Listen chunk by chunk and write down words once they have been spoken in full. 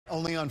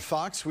Only on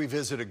Fox, we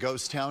visit a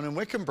ghost town in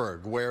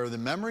Wickenburg, where the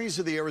memories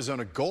of the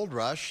Arizona gold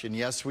rush, and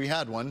yes, we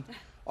had one,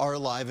 are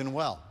alive and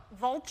well.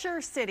 Vulture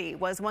City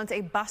was once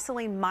a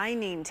bustling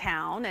mining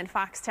town, and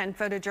Fox 10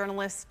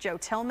 photojournalists Joe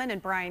Tillman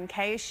and Brian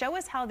Kay show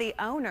us how the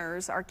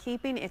owners are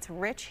keeping its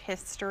rich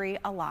history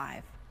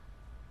alive.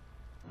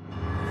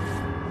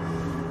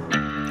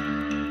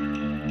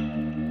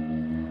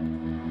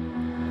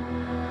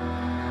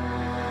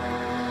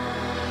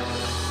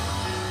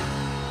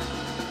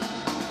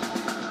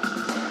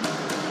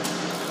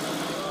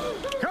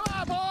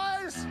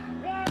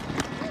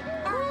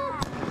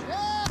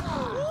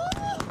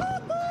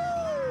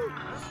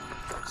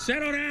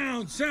 Settle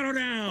down, settle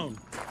down.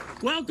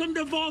 Welcome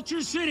to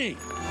Vulture City.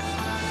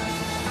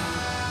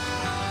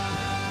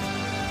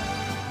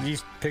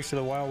 These pictures of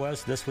the Wild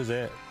West, this was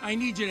it. I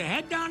need you to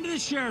head down to the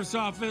sheriff's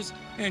office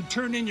and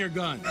turn in your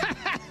gun.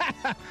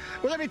 Well,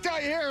 let me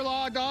tell you here,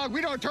 Law Dog,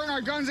 we don't turn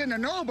our guns into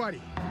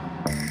nobody.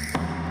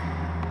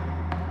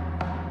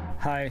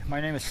 Hi,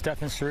 my name is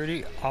Stephen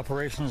Cerruti,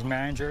 Operations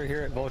Manager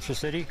here at Vulture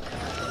City.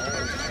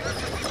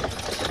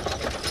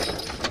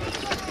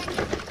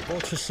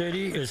 Vulture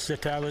City is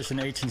established in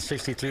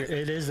 1863.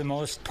 It is the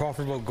most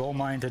profitable gold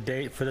mine to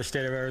date for the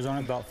state of Arizona.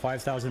 About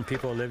 5,000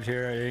 people lived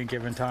here at any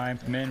given time,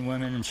 men,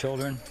 women, and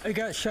children. It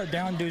got shut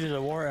down due to the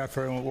war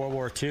effort in World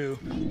War II.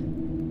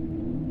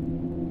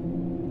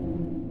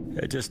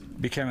 It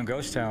just became a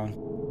ghost town.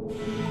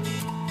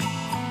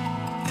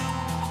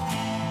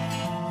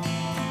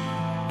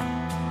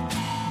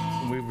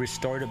 We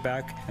restored it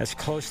back as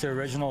close to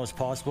original as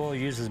possible,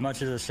 used as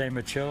much of the same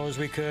material as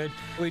we could.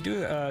 We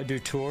do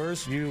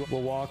tours. You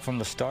will walk from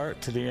the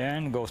start to the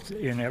end, go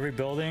in every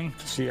building,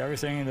 see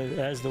everything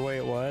as the way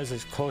it was,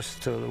 as close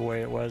to the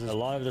way it was. A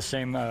lot of the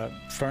same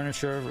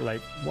furniture,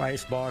 like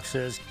ice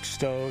boxes,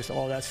 stoves,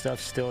 all that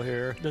stuff's still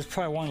here. There's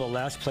probably one of the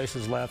last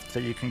places left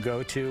that you can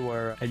go to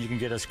where and you can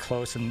get as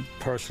close and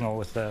personal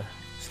with the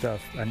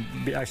stuff and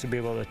actually be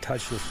able to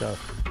touch the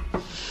stuff.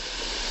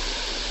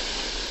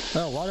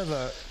 Well, a lot of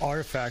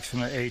artifacts from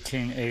the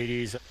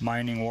 1880s,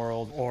 mining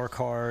world, ore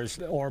cars,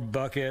 ore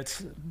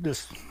buckets,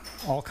 just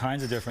all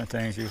kinds of different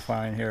things you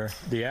find here.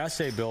 The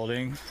assay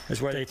building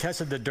is where they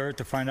tested the dirt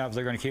to find out if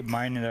they're going to keep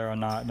mining there or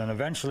not. And then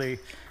eventually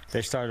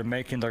they started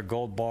making their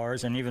gold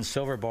bars and even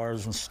silver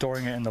bars and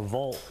storing it in the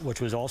vault, which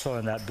was also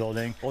in that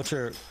building.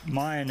 Vulture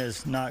mine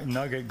is not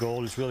nugget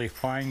gold, it's really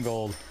fine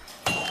gold.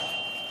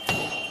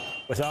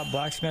 Without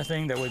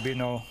blacksmithing, there would be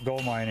no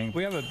gold mining.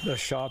 We have a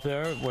shop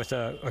there with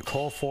a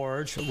coal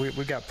forge. We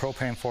got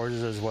propane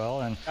forges as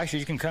well. And actually,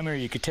 you can come here,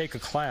 you could take a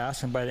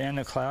class, and by the end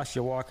of the class,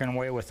 you're walking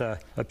away with a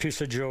piece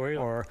of jewelry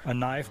or a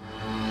knife.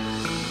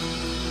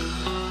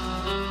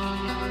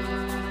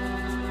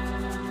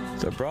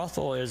 The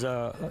brothel is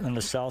on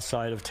the south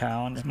side of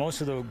town.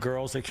 Most of the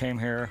girls that came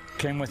here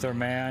came with their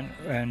man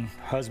and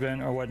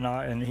husband or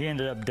whatnot, and he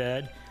ended up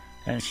dead.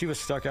 And she was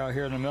stuck out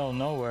here in the middle of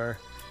nowhere.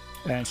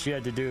 And she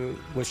had to do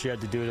what she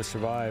had to do to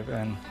survive,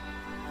 and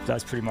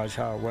that's pretty much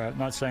how it went.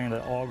 Not saying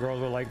that all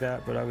girls were like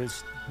that, but a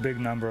big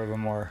number of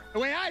them were. The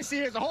way I see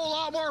it, it's a whole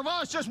lot more of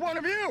us, just one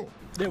of you.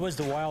 It was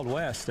the Wild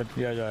West.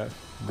 You had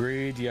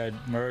greed, you had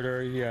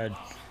murder, you had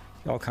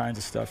all kinds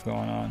of stuff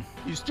going on.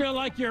 You still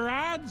like your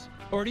odds,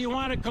 or do you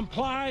want to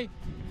comply?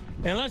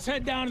 And let's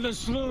head down to the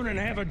saloon and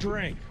have a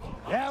drink.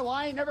 Yeah, well,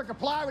 I ain't never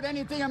complied with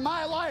anything in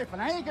my life, and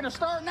I ain't gonna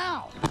start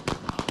now.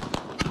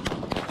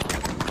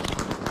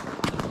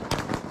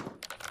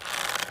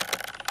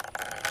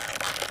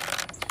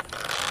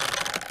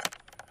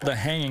 The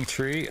hanging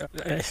tree,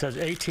 it says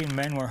 18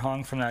 men were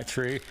hung from that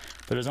tree,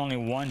 but there's only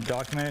one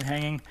documented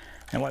hanging.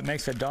 And what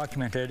makes it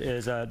documented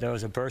is there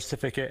was a birth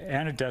certificate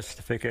and a death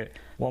certificate.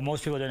 Well,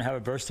 most people didn't have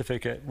a birth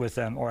certificate with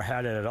them or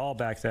had it at all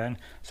back then,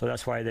 so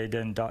that's why they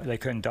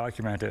couldn't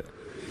document it.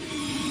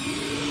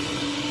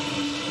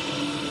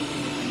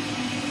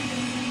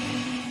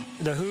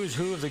 The who's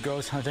who of the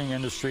ghost hunting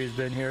industry has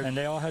been here, and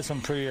they all had some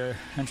pretty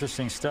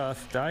interesting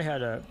stuff. I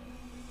had an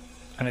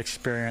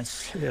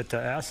experience at the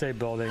assay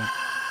building.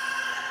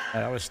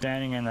 I was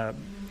standing in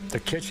the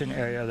kitchen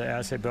area of the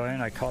assay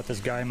building. I caught this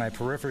guy in my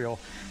peripheral.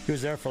 He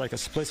was there for like a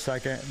split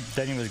second,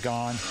 then he was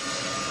gone.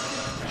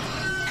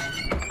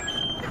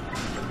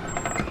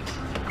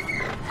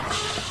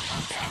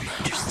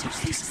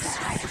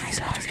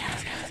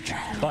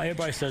 Well,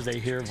 everybody says they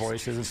hear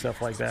voices and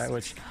stuff like that,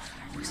 which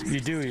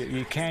you do.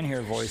 You can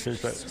hear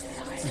voices, but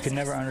you can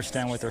never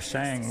understand what they're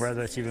saying,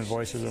 whether it's even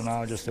voices or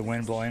not, just the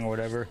wind blowing or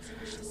whatever.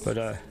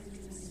 But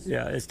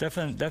yeah, it's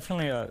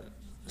definitely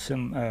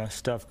some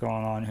stuff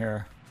going on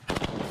here.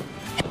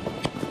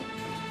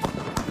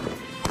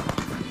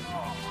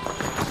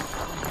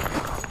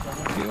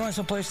 If you want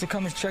some place to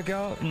come and check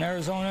out in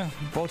Arizona,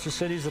 Vulture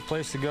City is the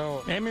place to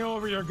go. Hand me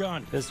over your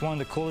gun. It's one of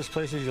the coolest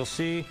places you'll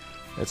see.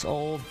 It's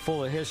old,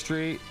 full of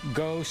history,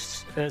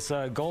 ghosts. It's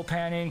gold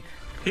panning.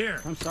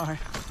 Here. I'm sorry.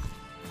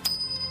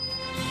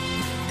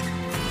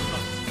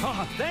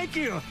 Oh, thank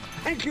you.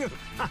 Thank you.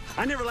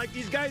 I never liked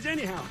these guys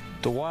anyhow.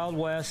 The Wild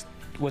West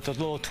with a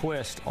little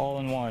twist, all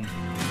in one.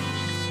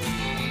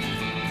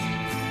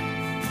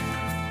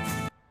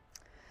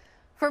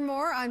 For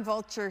more on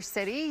Vulture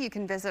City, you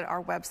can visit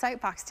our website,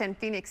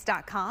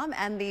 fox10phoenix.com,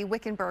 and the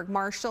Wickenburg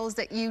marshals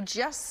that you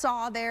just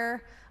saw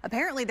there.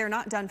 Apparently, they're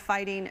not done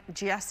fighting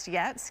just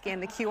yet.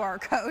 Scan the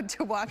QR code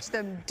to watch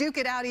them duke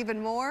it out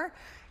even more.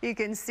 You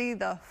can see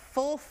the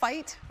full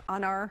fight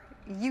on our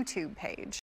YouTube page.